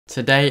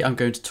Today I'm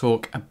going to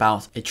talk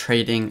about a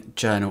trading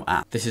journal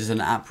app. This is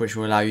an app which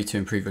will allow you to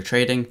improve your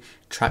trading,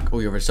 track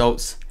all your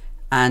results,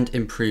 and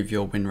improve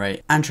your win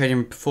rate and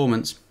trading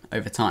performance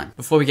over time.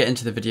 Before we get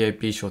into the video,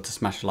 be sure to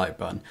smash the like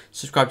button,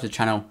 subscribe to the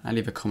channel, and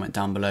leave a comment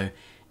down below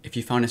if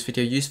you found this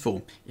video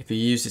useful. If you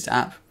use this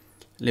app,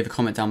 leave a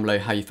comment down below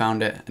how you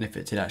found it and if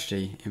it did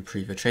actually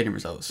improve your trading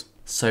results.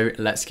 So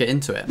let's get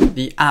into it.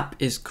 The app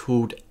is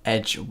called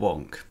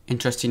EdgeWonk.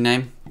 Interesting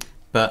name,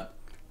 but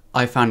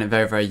I found it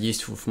very, very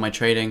useful for my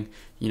trading,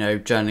 you know,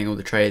 journaling all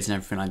the trades and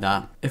everything like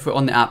that. If we're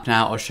on the app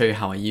now, I'll show you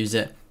how I use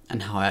it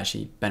and how I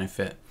actually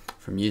benefit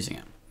from using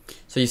it.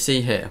 So you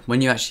see here, when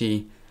you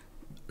actually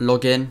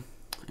log in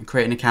and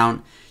create an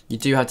account, you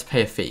do have to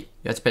pay a fee.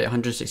 You have to pay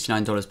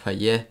 $169 per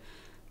year,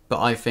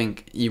 but I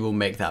think you will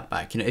make that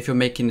back. You know, if you're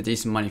making a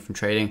decent money from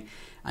trading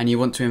and you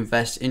want to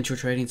invest into your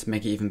trading to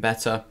make it even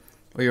better,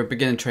 or you're a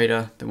beginner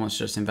trader that wants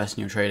to just invest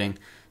in your trading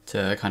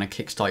to kind of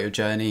kickstart your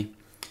journey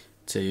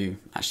to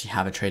actually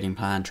have a trading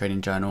plan,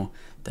 trading journal,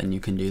 then you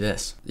can do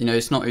this. You know,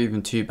 it's not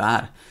even too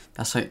bad.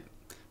 That's like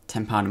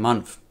 £10 a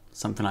month,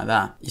 something like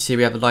that. You see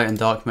we have the light and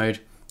dark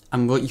mode,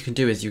 and what you can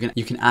do is you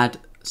can add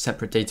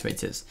separate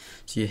databases.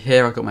 So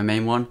here I've got my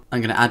main one.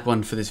 I'm going to add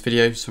one for this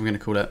video, so I'm going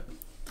to call it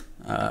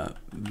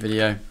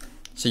video.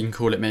 So you can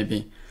call it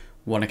maybe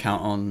one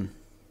account on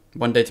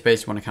one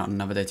database, one account on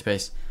another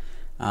database.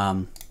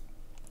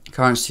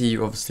 Currency,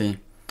 you obviously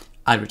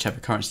add whichever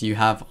currency you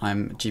have.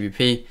 I'm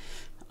GBP,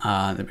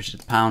 which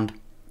is the pound,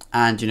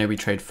 and you know we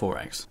trade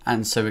Forex,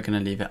 and so we're going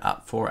to leave it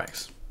at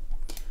Forex.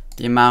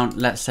 The amount,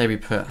 let's say we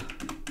put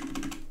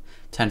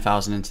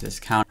 10,000 into this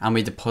account and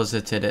we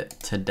deposited it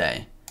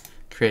today.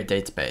 Create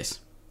database.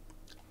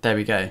 There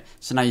we go.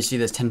 So now you see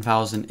there's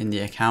 10,000 in the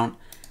account,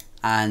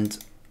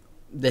 and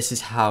this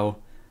is how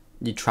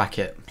you track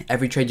it.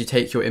 Every trade you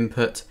take, your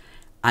input,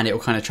 and it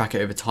will kind of track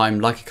it over time,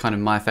 like a kind of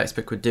MyFX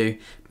book would do.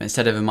 But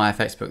instead of a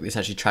MyFX book, this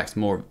actually tracks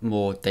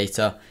more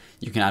data.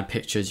 You can add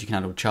pictures, you can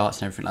add all charts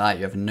and everything like that.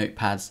 You have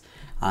notepads,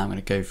 and I'm going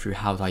to go through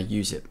how I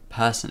use it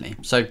personally.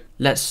 So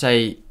let's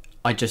say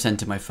I just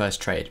entered my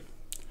first trade.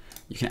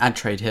 You can add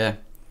trade here.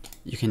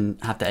 You can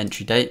have the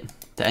entry date,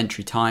 the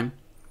entry time,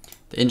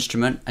 the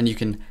instrument, and you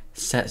can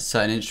set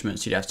certain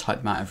instruments so you don't have to type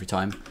them out every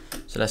time.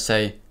 So let's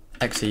say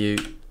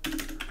XAU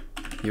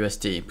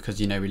USD, because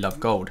you know we love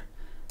gold.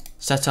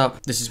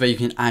 Setup, this is where you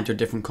can add your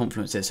different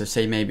confluences. So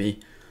say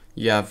maybe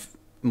you have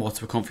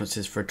multiple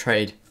confluences for a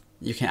trade,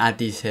 you can add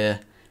these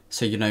here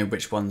so you know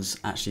which one's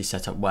actually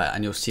set up where,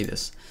 and you'll see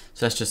this.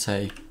 So let's just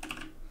say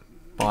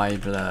buy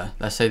blur,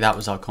 let's say that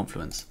was our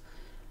confluence.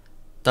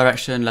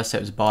 Direction, let's say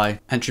it was buy.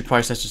 Entry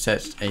price, let's just say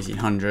it's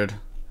 1800.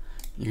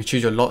 You can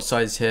choose your lot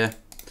size here.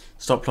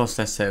 Stop loss,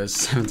 let's say it was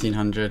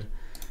 1700,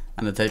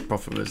 and the take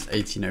profit was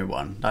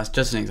 1801. That's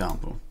just an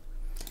example.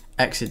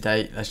 Exit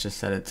date, let's just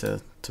set it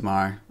to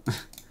tomorrow.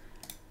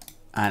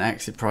 And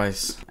exit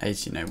price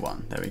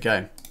 1801. There we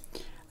go.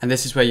 And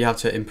this is where you have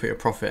to input your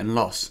profit and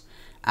loss.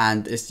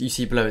 And you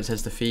see below it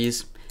says the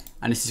fees.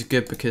 And this is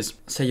good because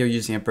say you're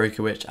using a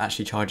broker which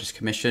actually charges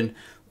commission,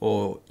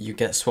 or you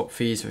get swap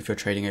fees if you're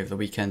trading over the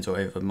weekends or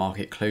over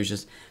market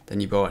closures,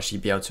 then you will actually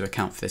be able to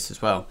account for this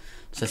as well.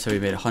 So let's say we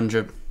made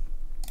 100,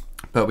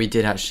 but we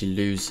did actually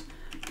lose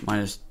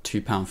minus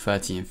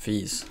 £2.30 in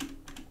fees,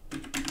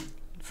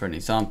 for an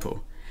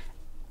example.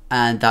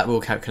 And that will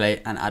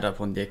calculate and add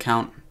up on the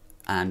account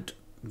and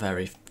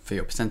vary for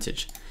your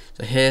percentage.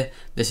 So here,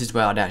 this is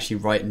where I'd actually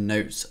write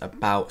notes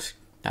about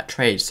that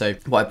trade. So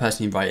what I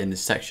personally write in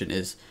this section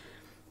is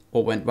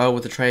what went well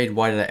with the trade,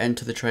 why did I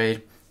enter the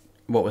trade,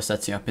 what we're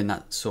setting up in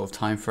that sort of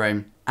time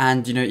frame.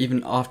 And you know,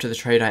 even after the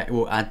trade, I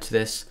will add to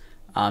this,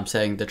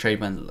 saying the trade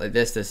went like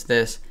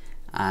this,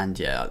 and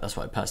yeah, that's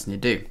what I personally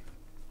do.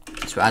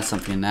 So add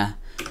something in there,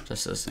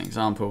 just as an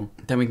example.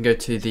 Then we can go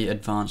to the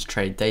advanced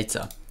trade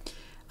data.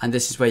 And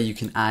this is where you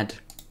can add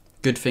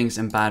good things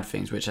and bad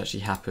things which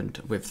actually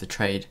happened with the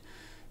trade.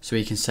 So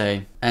we can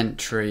say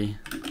entry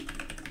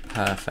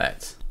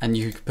perfect, and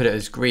you can put it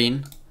as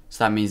green,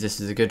 so that means this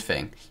is a good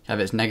thing. You have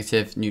it's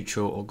negative,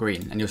 neutral, or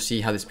green, and you'll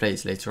see how this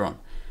plays later on.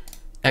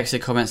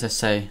 Exit comments, let's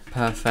say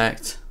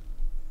perfect,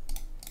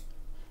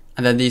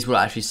 and then these will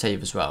actually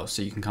save as well,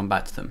 so you can come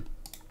back to them.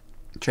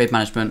 Trade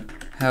management,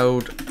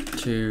 held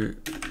to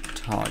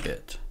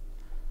target.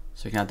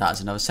 So you can add that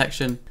as another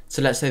section.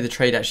 So let's say the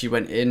trade actually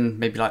went in,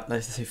 maybe like,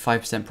 let's say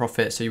 5%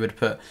 profit. So you would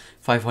put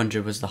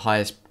 500 was the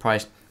highest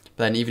price.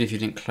 But then even if you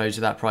didn't close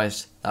at that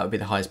price, that would be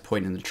the highest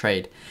point in the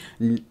trade.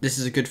 And this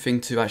is a good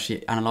thing to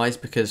actually analyze,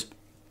 because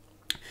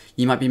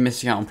you might be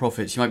missing out on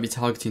profits. You might be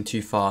targeting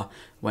too far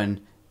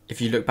when,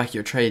 if you look back at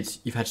your trades,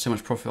 you've had so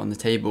much profit on the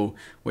table,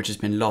 which has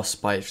been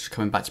lost by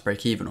coming back to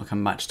break even or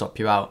coming back to stop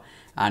you out.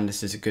 And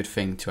this is a good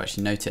thing to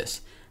actually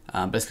notice.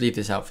 But let's leave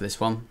this out for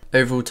this one.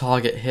 Overall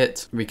target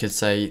hit, we could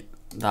say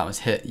that was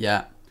hit,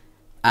 yeah.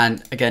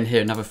 And again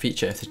here, another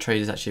feature, if the trade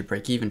is actually a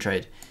break-even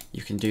trade,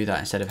 you can do that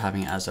instead of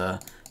having it as a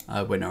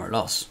win or a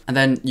loss. And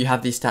then you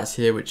have these stats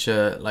here which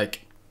are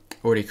like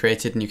already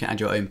created, and you can add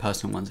your own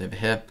personal ones over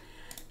here.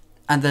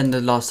 And then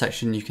the last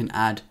section, you can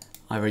add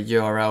either a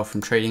URL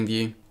from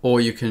TradingView, or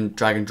you can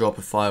drag and drop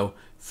a file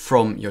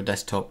from your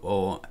desktop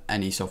or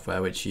any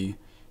software which you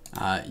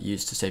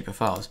use to save your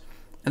files.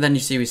 And then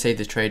you see we save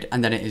this trade,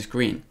 and then it is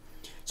green.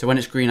 So when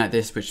it's green like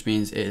this, which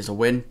means it is a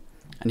win,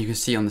 and you can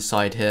see on the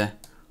side here,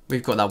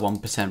 we've got that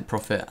 1%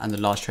 profit, and the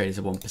last trade is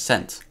a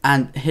 1%.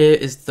 And here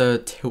is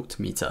the tilt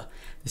meter.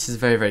 This is a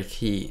very, very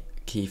key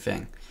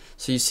thing.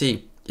 So you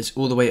see, it's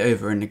all the way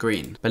over in the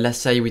green. But let's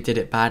say we did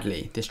it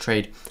badly. This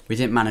trade, we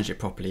didn't manage it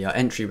properly. Our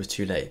entry was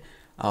too late.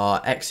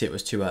 Our exit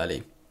was too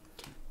early.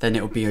 Then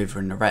it will be over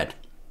in the red.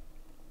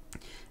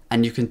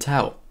 And you can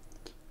tell,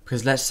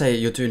 because let's say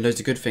you're doing loads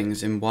of good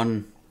things in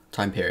one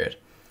time period.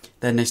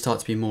 Then they start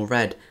to be more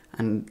red,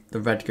 and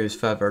the red goes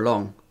further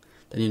along.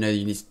 Then you know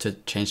you need to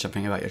change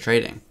something about your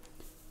trading,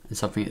 and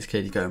something is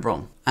clearly going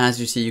wrong. And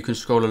as you see, you can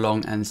scroll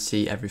along and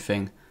see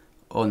everything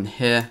on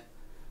here.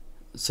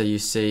 So you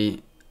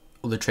see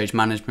all the trade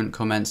management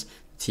comments,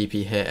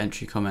 TP here,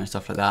 entry comment,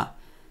 stuff like that.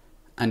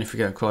 And if we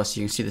go across,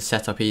 you can see the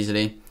setup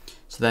easily.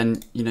 So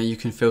then, you know, you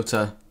can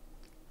filter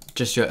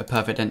just your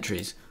perfect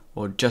entries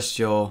or just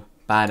your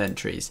bad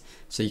entries.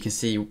 So you can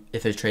see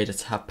if those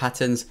traders have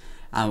patterns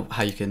and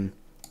how you can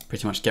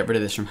pretty much get rid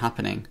of this from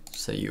happening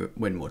so you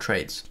win more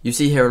trades. You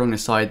see here along the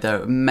side,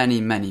 there are many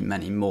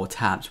more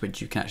tabs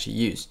which you can actually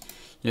use.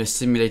 You know,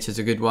 simulator is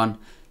a good one.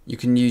 You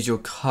can use your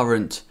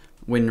current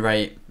win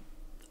rate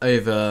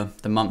over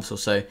the months or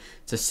so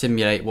to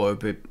simulate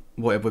what it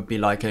would be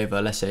like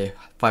over, let's say,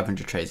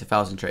 500 trades,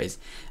 1,000 trades,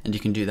 and you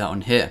can do that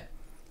on here.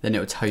 Then it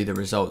will tell you the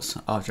results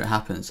after it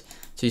happens.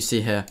 So you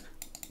see here,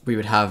 we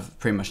would have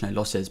pretty much no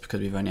losses because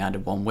we've only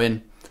added one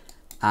win,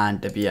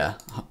 and yeah,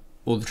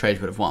 all the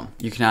trades would have won.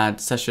 You can add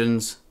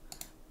sessions,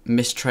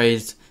 missed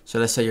trades. So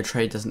let's say your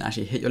trade doesn't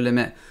actually hit your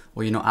limit,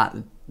 or you're not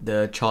at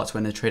the charts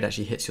when the trade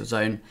actually hits your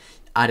zone.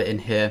 Add it in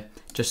here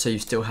just so you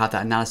still have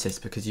that analysis,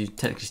 because you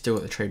technically still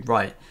got the trade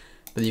right,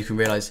 but you can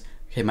realize,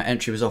 okay, my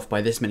entry was off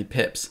by this many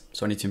pips,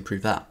 so I need to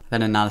improve that.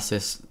 Then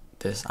analysis,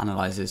 this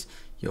analyzes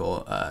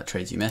your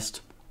trades you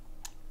missed.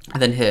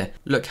 And then here,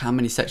 look how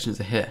many sections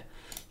are here.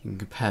 You can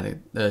compare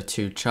the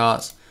two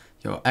charts,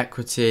 your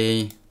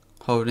equity,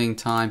 holding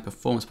time,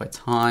 performance by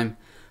time,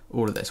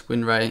 all of this,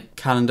 win rate,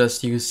 calendar.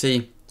 So you can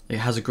see it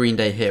has a green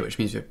day here, which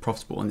means we're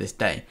profitable on this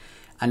day.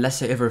 And let's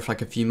say over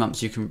like a few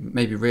months, you can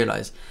maybe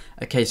realize,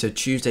 okay, so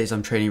Tuesdays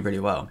I'm trading really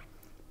well,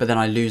 but then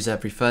I lose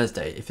every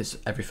Thursday. If it's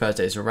every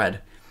Thursday is a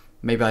red,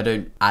 maybe I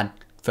don't add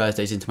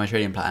Thursdays into my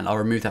trading plan. I'll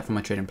remove that from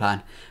my trading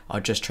plan.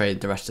 I'll just trade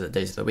the rest of the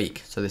days of the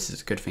week. So this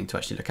is a good thing to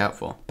actually look out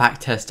for.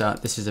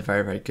 Backtester, this is a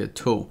very, very good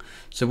tool.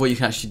 So what you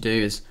can actually do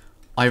is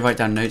I write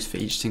down notes for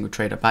each single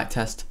trade I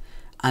backtest,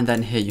 and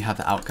then here you have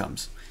the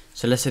outcomes.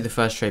 So let's say the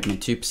first trade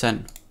made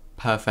 2%,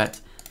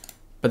 perfect.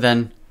 But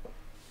then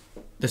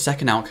the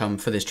second outcome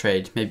for this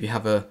trade, maybe you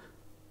have a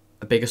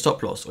bigger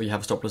stop loss, or you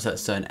have a stop loss at a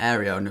certain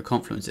area on your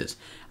confluences,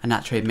 and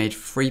that trade made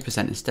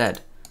 3%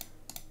 instead.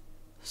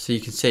 So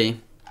you can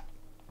see,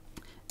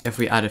 if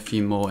we add a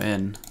few more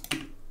in,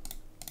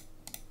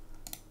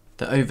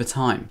 that over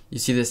time, you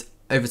see this,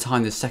 over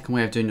time, the second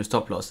way of doing your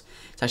stop loss,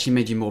 it's actually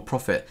made you more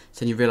profit.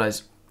 So then you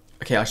realize,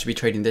 okay, I should be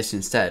trading this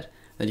instead.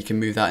 Then you can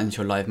move that into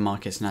your live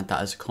markets and add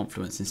that as a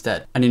confluence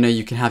instead. And you know,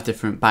 you can have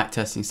different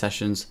backtesting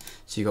sessions.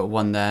 So you've got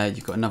one there,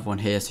 you've got another one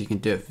here, so you can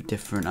do it for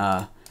different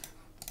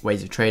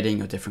ways of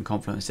trading or different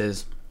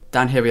confluences.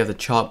 Down here we have the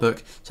chart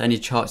book. So any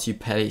charts you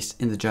place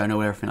in the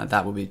journal or everything like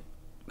that will be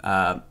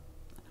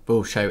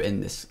will show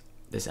in this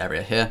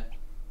area here.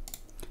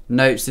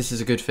 Notes, this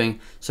is a good thing.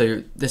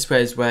 So this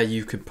way is where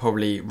you could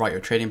probably write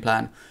your trading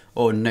plan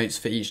or notes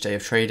for each day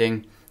of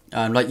trading.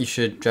 Like you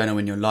should journal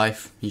in your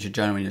life, you should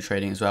journal in your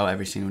trading as well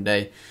every single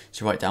day.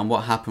 So write down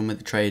what happened with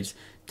the trades.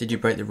 Did you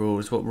break the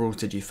rules? What rules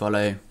did you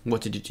follow?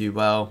 What did you do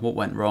well? What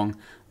went wrong?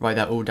 Write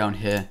that all down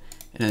here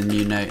in a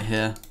new note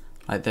here,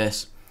 like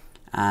this.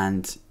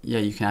 And yeah,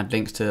 you can add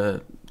links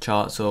to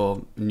charts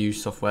or new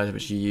software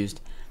which you used,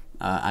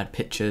 add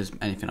pictures,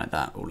 anything like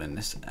that, all in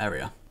this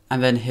area.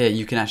 And then here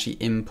you can actually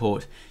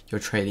import your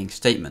trading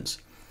statements.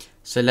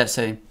 So let's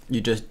say you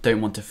just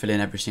don't want to fill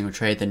in every single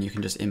trade, then you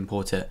can just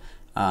import it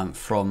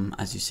from,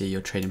 as you see,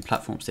 your trading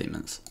platform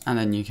statements, and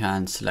then you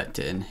can select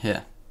it in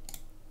here.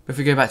 But if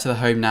we go back to the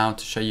home now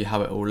to show you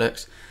how it all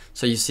looks,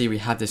 so you see we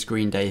have this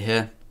green day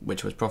here,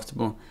 which was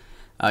profitable.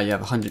 You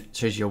have 100,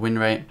 shows you your win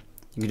rate.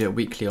 You can do it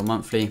weekly or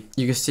monthly.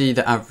 You can see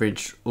the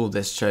average, all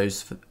this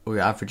shows for all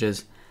your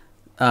averages.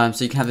 So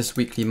you can have this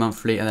weekly,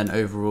 monthly, and then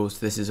overall, so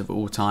this is of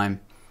all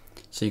time.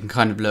 So you can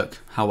kind of look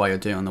how well you're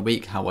doing on the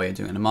week, how well you're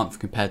doing in a month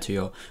compared to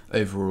your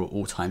overall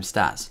all-time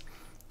stats.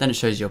 Then it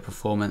shows your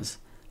performance,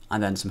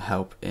 and then some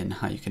help in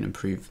how you can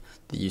improve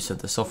the use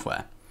of the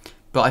software.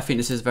 But I think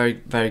this is very,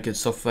 very good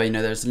software. You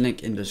know, there's a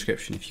link in the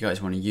description if you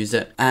guys want to use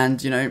it.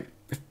 And you know,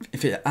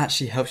 if it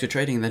actually helps your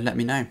trading, then let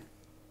me know,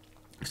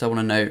 because I want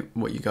to know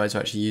what you guys are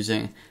actually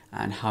using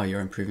and how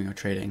you're improving your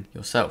trading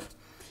yourself.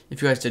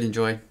 If you guys did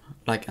enjoy,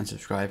 like and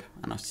subscribe,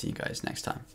 and I'll see you guys next time.